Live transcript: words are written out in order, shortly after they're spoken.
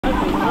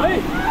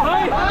Right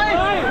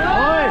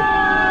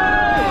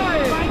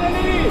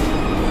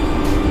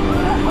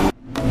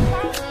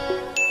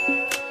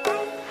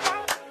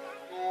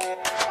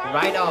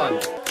on.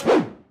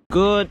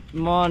 Good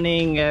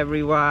morning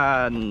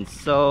everyone.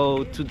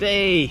 So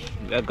today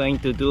we are going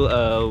to do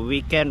a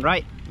weekend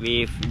ride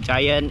with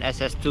Giant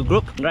SS2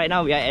 group. Right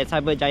now we are at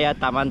Cyberjaya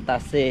Taman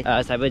Tasik,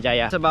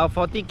 Cyberjaya. It's about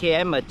 40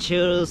 km, a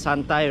chill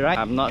Santai ride.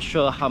 I'm not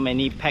sure how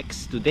many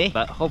packs today,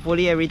 but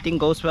hopefully everything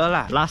goes well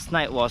lah. Last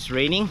night was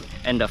raining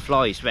and the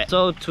floor is wet.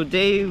 So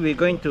today we're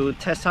going to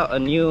test out a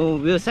new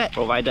wheel set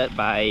provided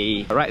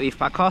by Ride with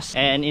Parkos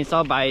and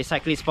installed by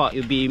Cyclist Sport.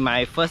 It'll be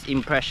my first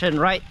impression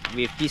ride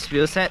with this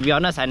wheel set. To be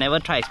honest, I never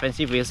tried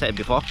expensive wheel set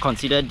before.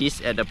 Consider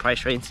this at the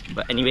price range.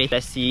 But anyway,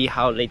 let's see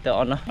how later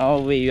on. Now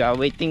we are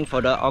waiting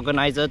for the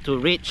organizer to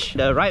reach.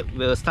 The ride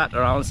will start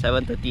around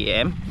 7:30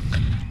 AM.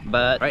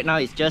 But right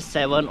now it's just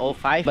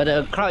 7:05. But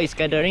the crowd is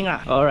gathering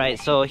lah. Alright,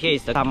 so here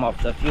is some of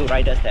the few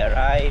riders that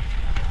arrived.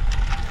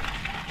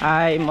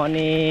 Hi,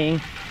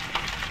 morning.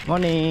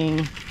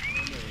 Morning.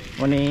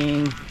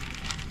 Morning.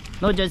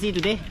 No jersey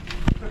today?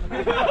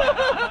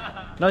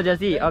 No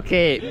jersey.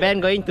 Okay,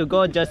 Ben going to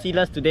go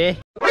jerseyless today.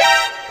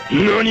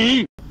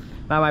 Nani?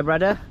 Now my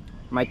brother,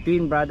 my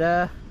twin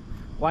brother,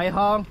 Wai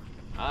Hong.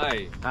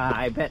 Hi.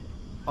 I bet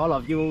all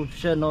of you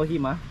sure know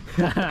him, huh?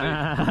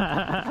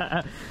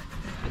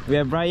 We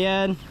have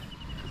Brian,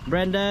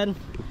 Brandon.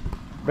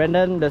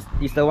 Brandon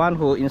is the one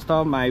who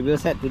installed my wheel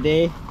set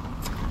today.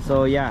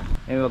 So yeah,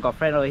 and we've got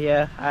friend over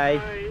here.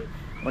 Hi.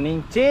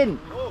 Morning, Chin.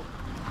 Oh.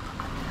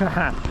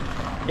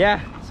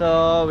 Yeah,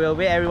 so we'll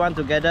wait everyone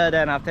together.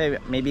 Then after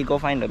maybe go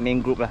find the main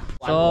group lah.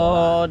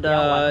 So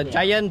the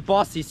giant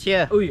boss is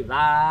here.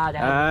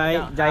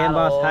 Hi, giant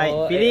boss. Hi,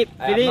 Philip.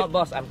 Philip. I'm not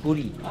boss, I'm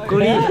coolie.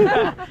 Coolie.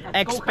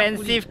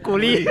 Expensive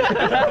coolie.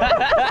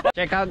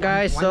 Check out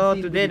guys, so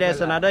today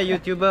there's another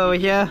YouTuber over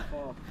here.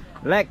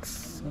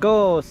 Let's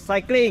go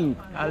cycling.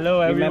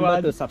 Hello everyone.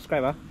 Remember to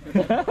subscribe.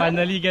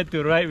 Finally get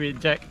to ride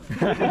with Jack.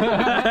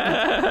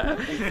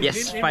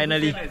 Yes,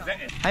 finally.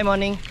 Hi,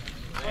 morning.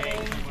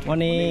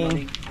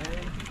 Morning.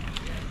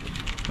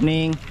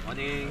 Morning.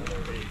 Morning.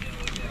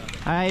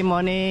 Hi,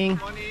 morning.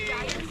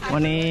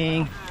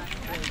 Morning.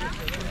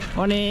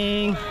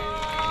 Morning.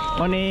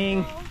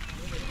 Morning.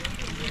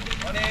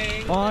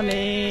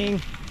 Morning.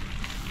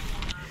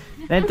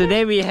 Then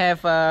today we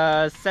have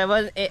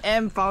 7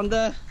 AM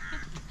founder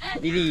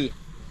Lily.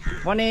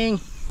 Morning.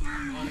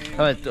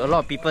 Oh, a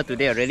lot of people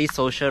today are really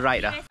social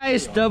ride.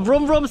 Guys, the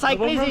vroom vroom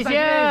cyclist is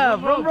here.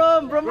 Vroom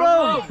vroom, vroom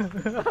vroom.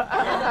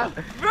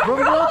 Vroom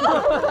vroom.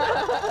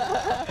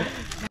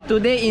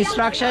 Today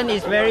instruction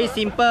is very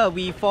simple.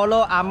 We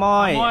follow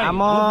Amoy.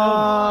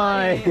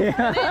 Amoy.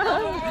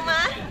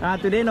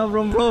 Today no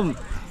vroom vroom.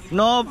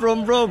 No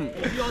vroom vroom.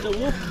 You're the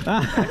wolf.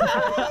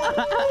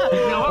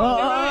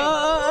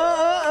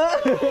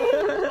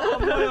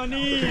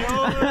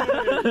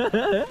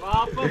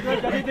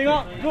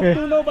 Group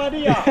to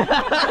nobody ah.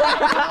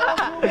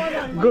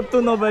 Group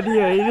to nobody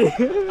already.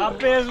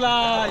 Habis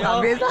lah.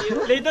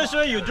 Later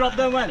sure you drop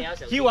them one.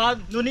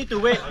 No need to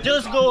wait.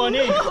 Just go on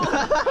it.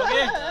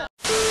 Okay.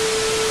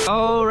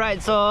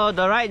 Alright, so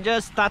the ride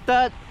just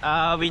started.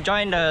 We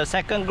joined the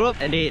second group.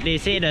 They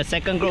say the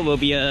second group will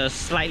be a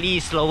slightly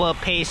slower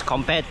pace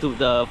compared to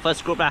the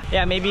first group lah.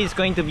 Yeah, maybe it's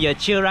going to be a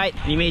chill ride.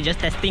 Anyway, just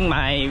testing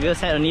my wheel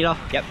set only lor.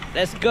 Yep,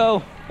 let's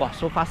go. Wow,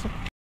 so fast.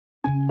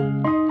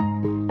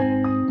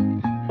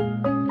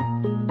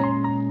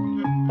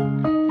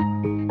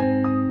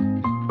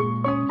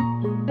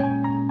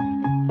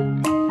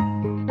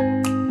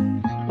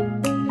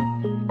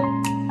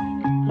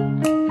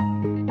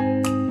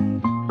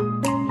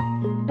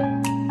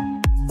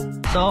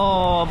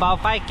 So about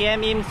 5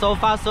 km in, so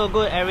far so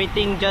good.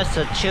 Everything just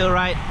a chill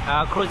ride.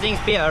 Cruising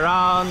speed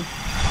around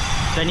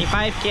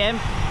 25 km.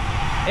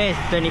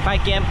 25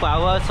 km per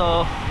hour.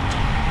 So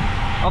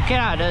okay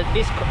lah.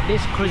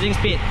 This cruising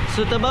speed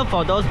suitable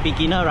for those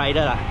beginner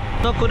rider lah.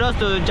 So kudos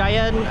to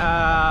Giant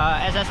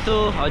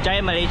SS2 or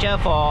Giant Malaysia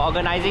for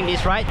organizing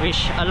this ride,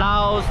 which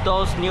allows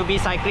those newbie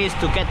cyclists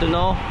to get to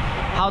know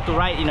how to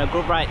ride in a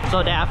group ride. So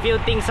there are a few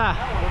things lah.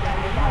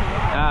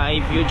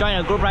 If you join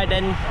a group ride,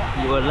 then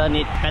you will learn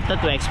it. Better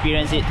to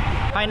experience it.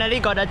 Finally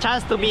got a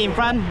chance to be in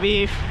front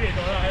with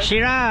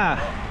Shira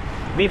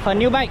with her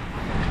new bike.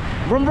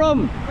 Vroom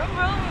vroom.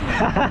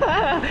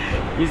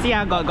 You see,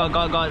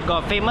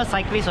 got famous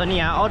cyclists only.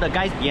 All the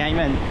guys behind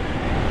man.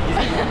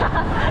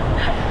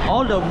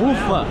 All the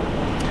woofer.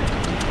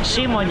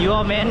 Shame on you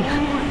all, man.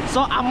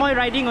 So Amoy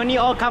riding only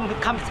all comes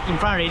in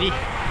front already.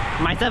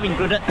 Myself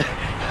included.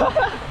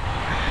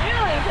 You're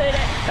not included.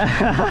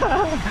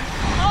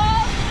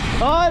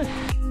 On.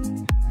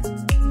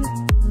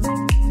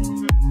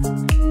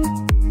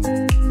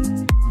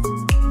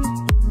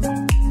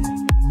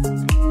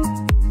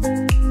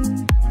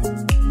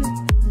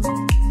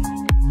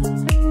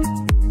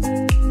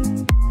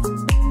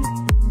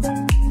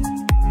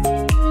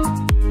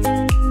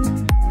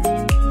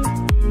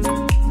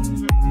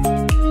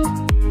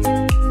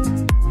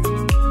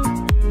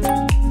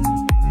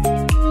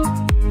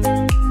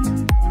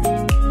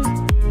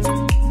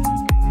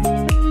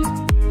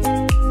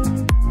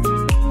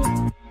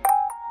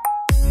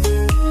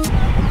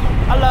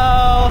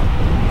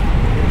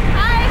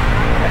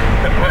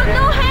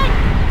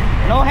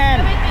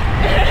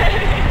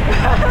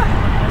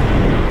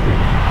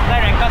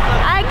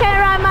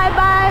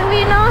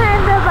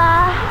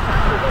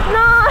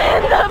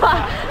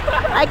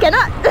 I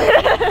cannot.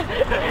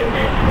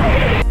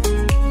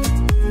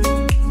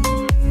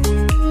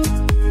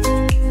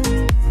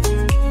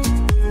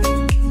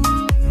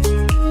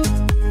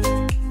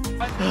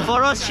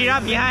 Follow Shira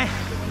behind.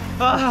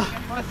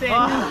 They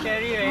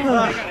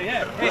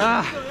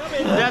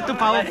are too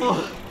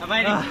powerful.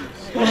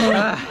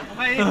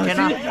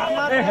 Cannot.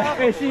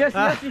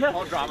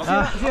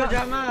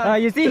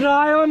 You see?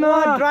 Dry one.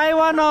 Dry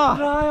one.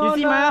 You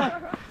see my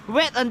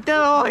wet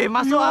until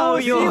masuk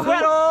out you.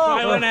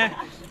 Dry one.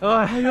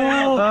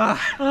 Cannot.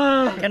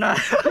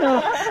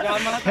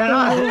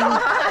 Cannot.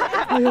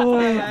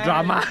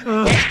 Drama.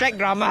 Hashtag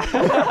drama.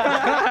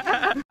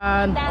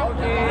 And all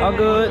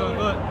good.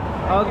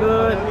 All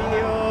good.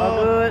 All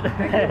good.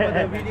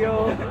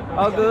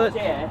 All good.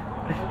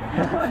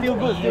 Still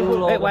good.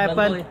 Wait, what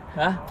happened?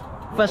 Huh?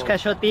 First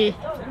casualty.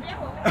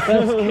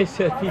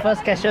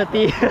 First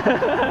casualty.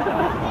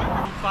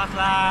 Fast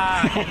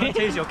lah.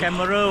 Change your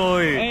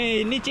camera.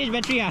 Hey, need change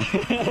battery ah?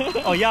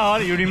 Oh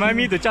yeah, you remind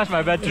me to charge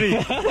my battery.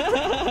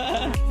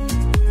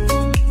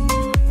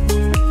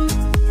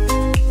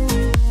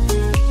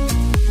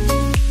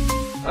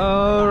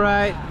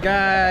 Alright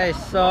guys,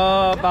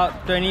 so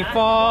about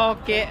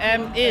 24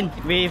 km in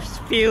with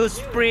few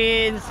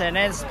sprints and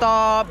then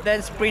stop,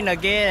 then sprint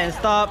again and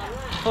stop.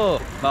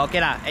 Oh, but okay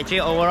lah,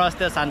 actually overall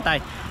still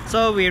Santai.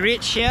 So we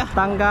reach here,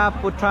 Tangga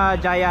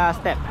Putrajaya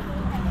step.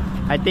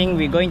 I think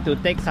we're going to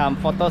take some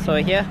photos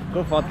over here,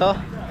 group photo.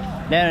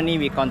 Then only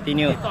we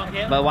continue.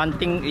 But one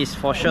thing is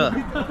for sure,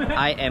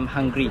 I am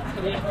hungry.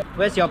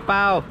 Where's your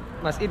pao?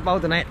 Must eat pao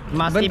tonight.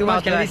 Must eat pao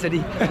tonight.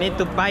 Need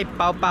to buy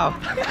pao pao.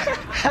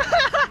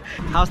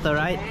 How's the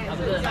ride?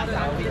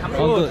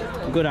 Oh, good.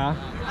 Good, huh?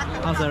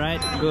 How's the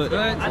ride? Good.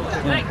 Good.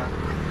 Yeah.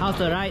 How's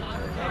the ride?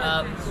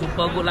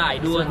 Super good lah. I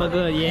do. Super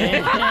good,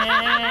 yeah.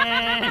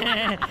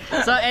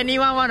 So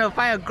anyone want to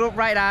find a group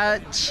ride?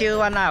 Chill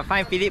one,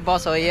 find Philip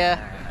boss over here.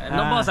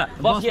 No boss ah.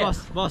 Boss here.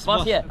 Boss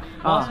here.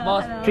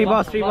 Boss. Three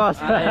boss.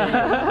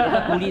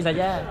 Kuli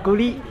saja.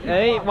 Kuli.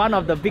 Hey, one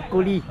of the big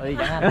kuli. You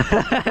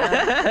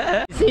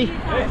see,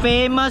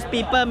 famous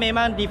people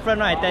memang different,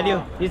 right? I tell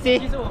you. You see,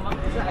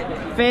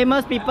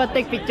 famous people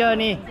take picture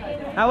ni.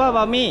 How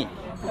about me?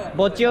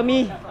 Boccio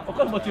me.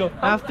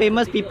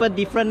 Famous people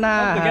different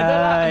lah.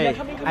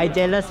 I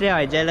jealous.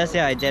 I jealous.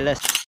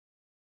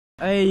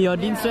 Hey, your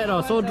din sweat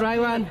so dry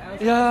one.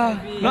 Yeah.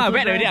 No, I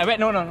wet already.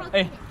 No.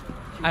 Hey,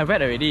 I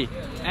wet already.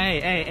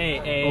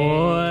 Hey.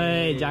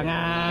 Oi,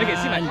 jangan.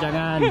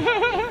 Jangan.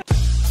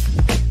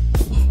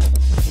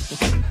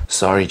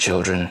 Sorry,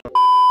 children.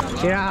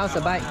 Shira, how's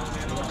the bike?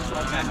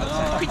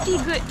 Pretty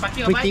good.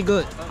 Pretty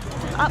good.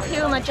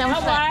 Uphill macam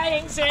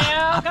flat.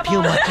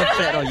 Uphill macam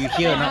flat you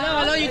hear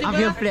not?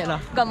 Uphill flat lah.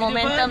 Got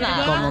momentum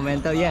lah. Got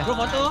momentum, yeah.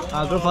 Group photo?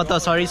 Group photo,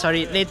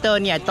 sorry. Later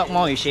only I talk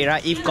more with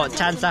Shira if got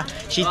chance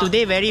She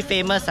today very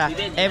famous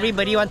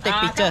Everybody want take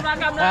picture.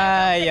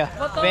 Yeah.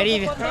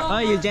 Very.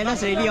 You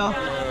jealous already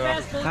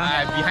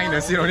Behind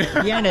the scene only.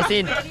 Behind the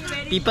scene.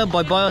 People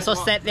boy also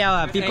sad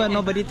now. People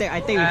nobody take.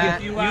 I take with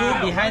you. You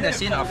behind the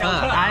scene of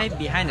her. I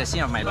behind the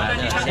scene of my brother.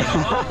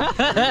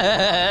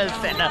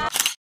 Sad lah.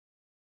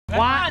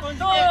 1, 2,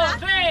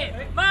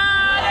 3,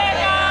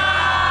 Merdeka!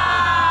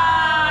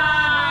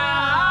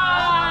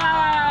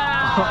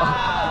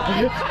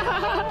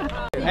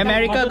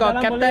 America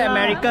got Captain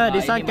America.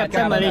 This one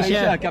Captain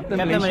Malaysia.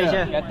 Captain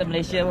Malaysia. Captain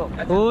Malaysia.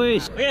 Ui.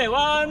 Okay,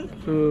 1,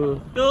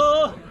 2,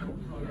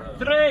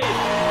 3.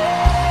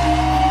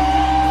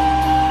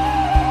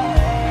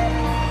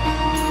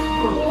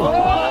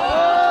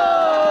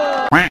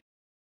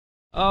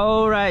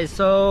 Alright,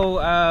 so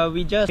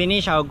we just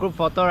finished our group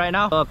photo right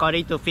now. So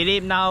according to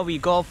Philip, now we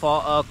go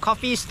for a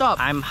coffee stop.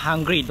 I'm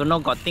hungry, don't know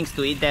got things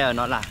to eat there or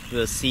not lah.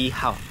 We'll see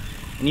how.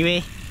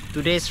 Anyway,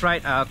 today's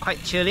ride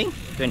quite chilling,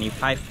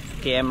 25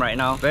 km right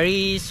now.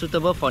 Very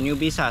suitable for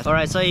newbies.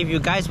 Alright, so if you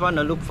guys want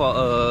to look for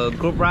a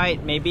group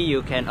ride, maybe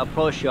you can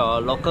approach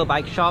your local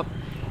bike shop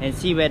and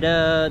see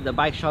whether the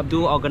bike shop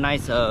do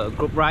organize a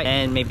group ride,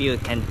 and maybe you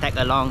can tag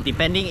along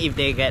depending if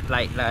they get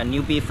like a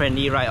newbie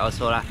friendly ride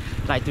also lah.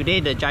 Like today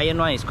the Giant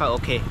one is quite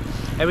okay.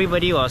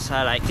 Everybody was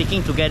like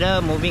sticking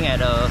together, moving at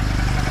a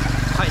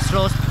quite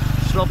slow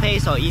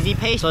pace or easy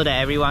pace so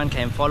that everyone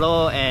can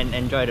follow and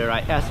enjoy the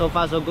ride. Yeah, so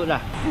far so good lah.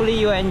 Hopefully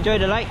you enjoy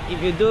the ride.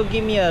 If you do,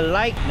 give me a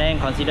like, then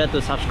consider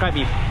to subscribe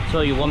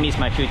so you won't miss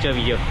my future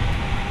video.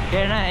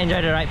 Okay, now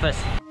enjoy the ride first.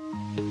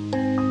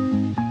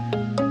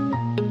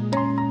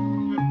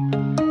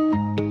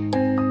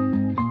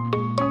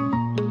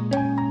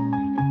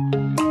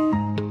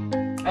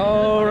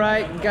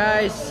 Alright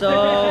guys, so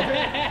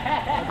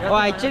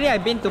actually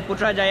I've been to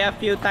Putrajaya a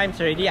few times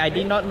already. I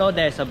did not know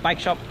there's a bike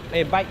shop,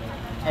 a bike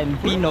and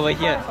bin over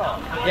here.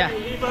 Yeah.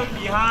 Leave us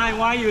behind.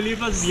 Why you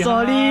leave us behind?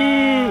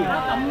 Sorry.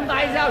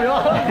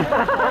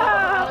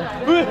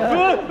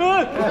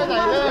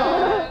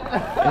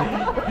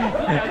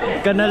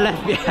 Gonna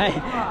left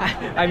behind.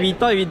 We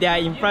thought they are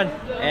in front.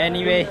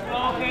 Anyway,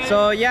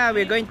 so yeah,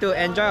 we're going to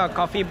enjoy our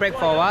coffee break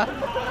for a while.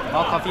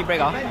 Coffee break.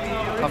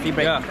 Coffee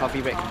break. Yeah.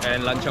 Coffee break.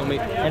 And luncheon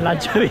meat.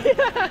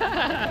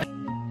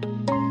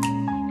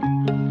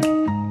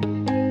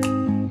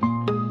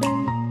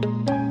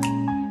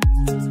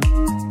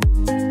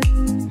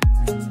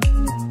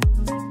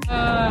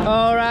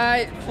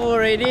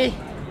 already.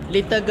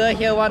 Little girl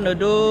here want to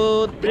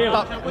do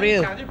TikTok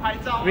reel.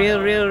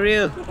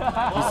 You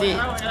see,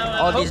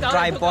 all these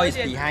dry boys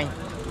behind.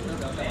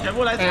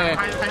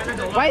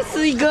 Why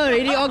 4个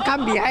already all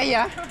come behind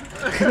ya?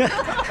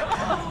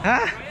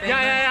 Huh?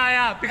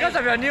 Yeah. Because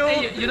of your new.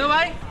 Hey, you know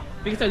why?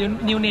 Because of your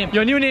new name.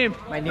 Your new name.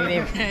 My new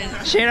name.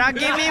 Shera,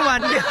 give me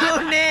one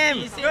new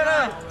name.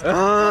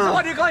 So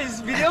what do you call his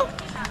video?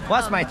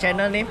 What's my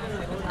channel name?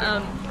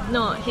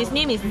 No, his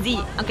name is Z.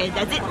 Okay,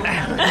 that's it.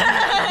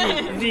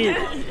 Z.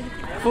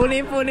 Full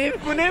name.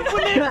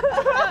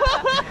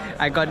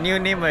 I got new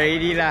name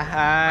already lah.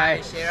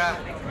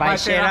 By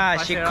Shera.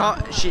 She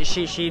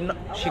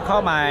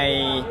called my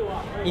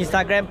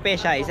Instagram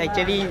page. It's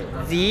actually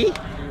Z.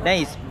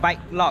 Then it's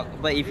bike log.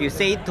 But if you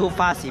say it too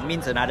fast, it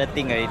means another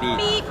thing already.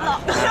 Beep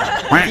log.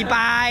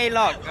 Bike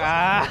log.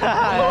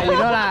 You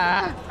know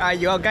lah.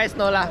 You guys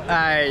know lah.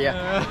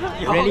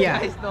 Really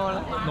ah?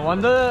 No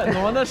wonder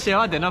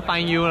Shera did not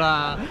find you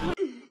lah.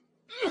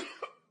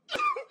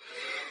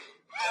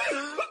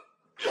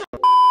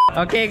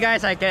 Okay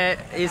guys,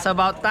 it's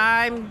about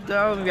time.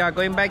 So we are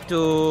going back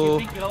to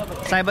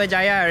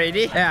Cyberjaya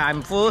already. Yeah,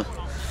 I'm full.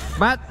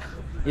 But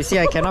you see,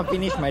 I cannot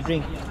finish my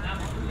drink.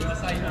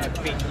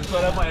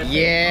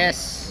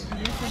 Yes.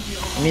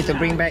 I need to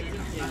bring back.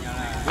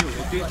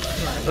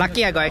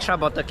 Lucky I got extra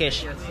bottle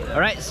cash.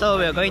 Alright, so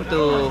we are going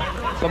to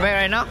go back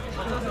right now.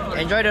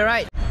 Enjoy the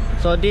ride.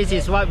 So this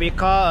is what we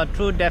call a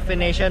true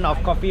definition of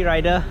coffee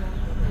rider.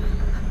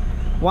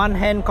 One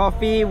hand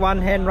coffee, one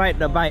hand ride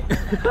the bike.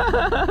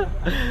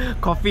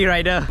 Coffee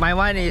rider. My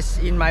one is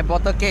in my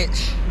bottle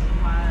cage.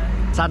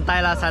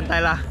 Santai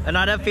lah.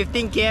 Another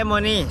 15 km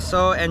only.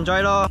 So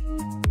enjoy lor.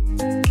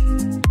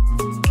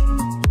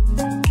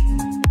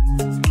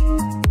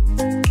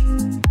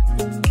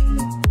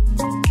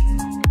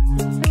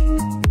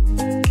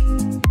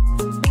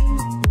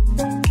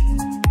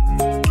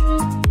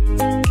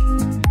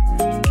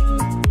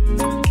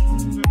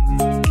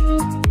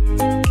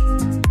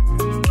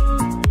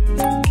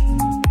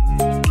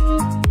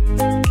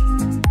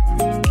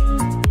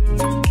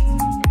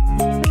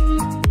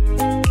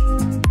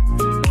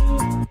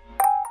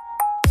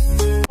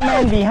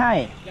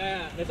 Behind.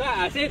 Yeah. That's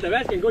why I say the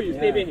rest can go. You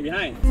stay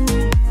behind.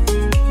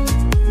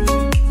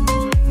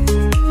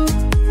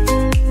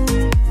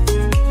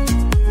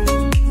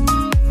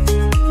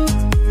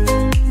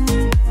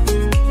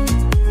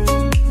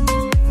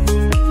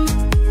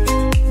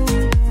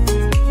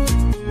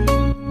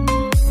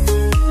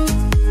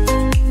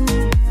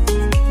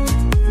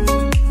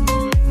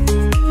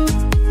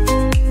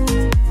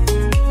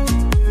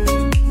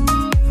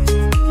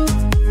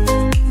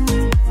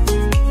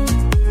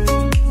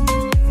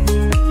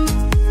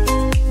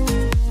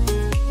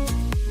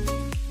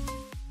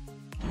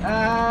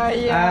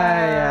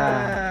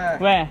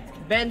 Where?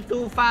 Bend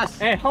too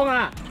fast. Hey, Hong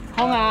ah.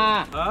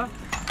 Huh?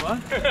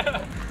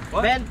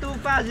 What? Bend too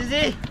fast, you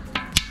see?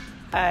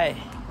 Hey,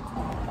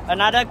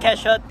 another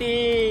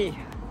casualty.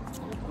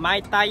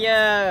 My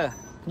tire.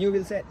 New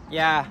wheel set.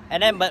 Yeah,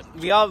 and then but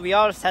we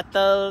all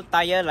settle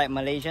tire like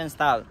Malaysian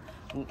style.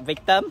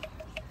 Victim,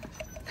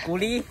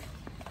 coolie,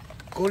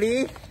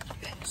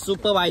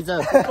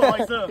 supervisor.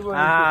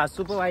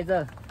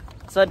 Supervisor.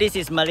 So this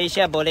is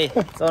Malaysia boleh.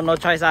 So no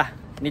choice ah.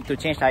 Need to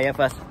change tire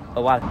first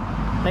a while.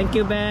 Thank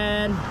you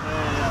Ben.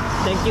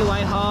 Thank you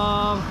White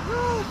Hong.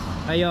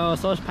 Ayo,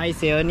 so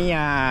spicy only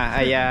ah.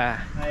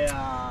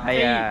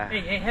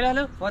 Hey,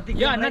 hello.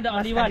 You are not the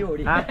only one.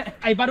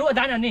 I baru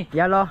done ni.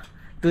 Yeah lo.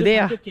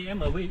 Today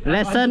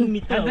lesson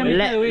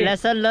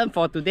learned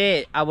for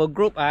today. Our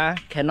group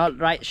cannot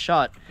ride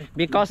short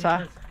because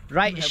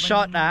ride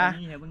short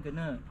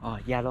oh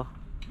yeah lo.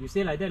 You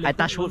say like that. I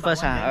touch wood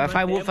first I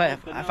find wood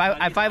first.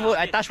 I find wood.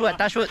 I touch wood.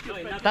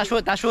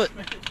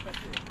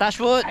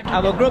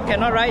 Our group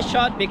cannot ride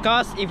short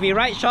because if we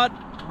ride short,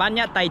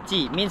 banyak tai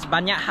chi means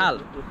banyak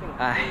hal.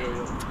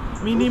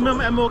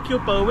 Minimum MOQ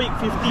per week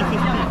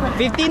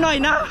 50. 50 not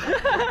enough.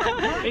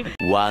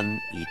 One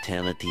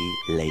eternity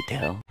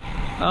later.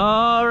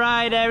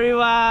 Alright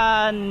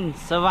everyone,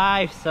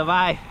 survive.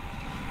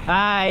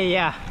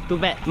 Yeah,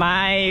 too bad.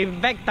 My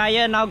back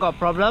tire now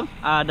got problem.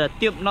 The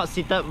tube not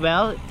seated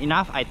well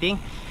enough, I think.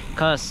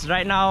 Cause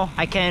right now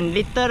I can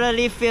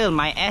literally feel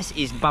my ass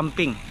is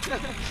bumping.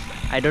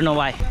 I don't know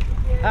why.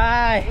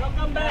 Hi.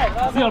 Welcome back.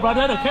 See your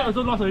brother, the cat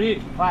also lost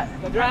already. What?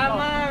 The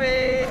drama,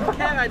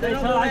 Cat, I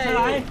don't know.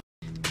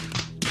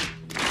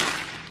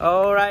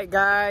 Alright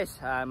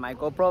guys, my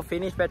GoPro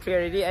finished battery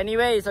already.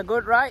 Anyway, it's a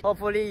good ride.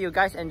 Hopefully you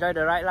guys enjoy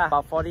the ride lah.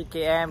 About 40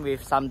 km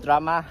with some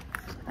drama.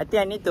 I think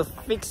I need to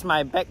fix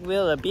my back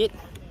wheel a bit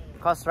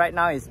cause right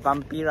now it's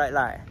bumpy right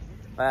lah.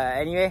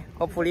 But anyway,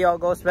 hopefully all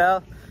goes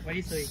well.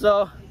 Very sweet.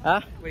 So,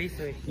 Very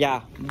sweet.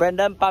 yeah,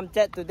 Brandon pump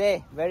chat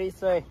today. Very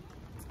sweet.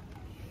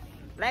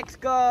 Let's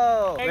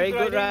go. Thanks Very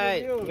for good riding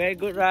ride. with you. Very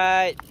good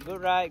ride. Good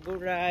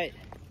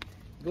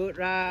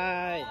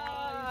ride.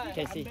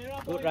 Can see.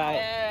 Good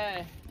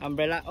ride.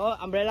 Umbrella. Oh,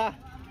 umbrella.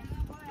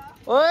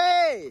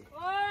 Oi!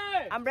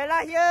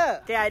 Umbrella here.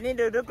 Okay, I need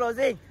to do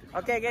closing.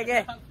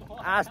 Okay.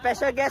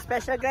 Special guest.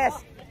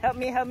 Help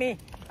me.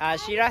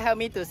 Shira, help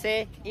me to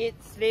say eat,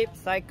 sleep,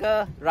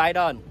 cycle, ride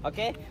on.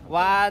 Okay?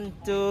 1,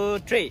 2,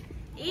 3.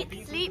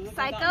 Eat, sleep,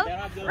 cycle,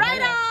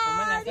 ride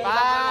on!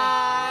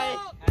 Bye!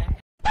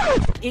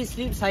 Eat,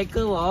 sleep,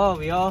 cycle. Oh,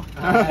 we all.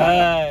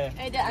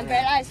 Hey, the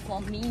umbrella is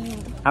for me.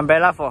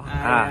 Umbrella for.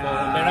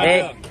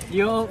 Hey,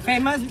 You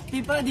famous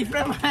people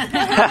different one.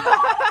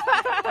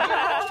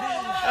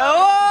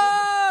 oh,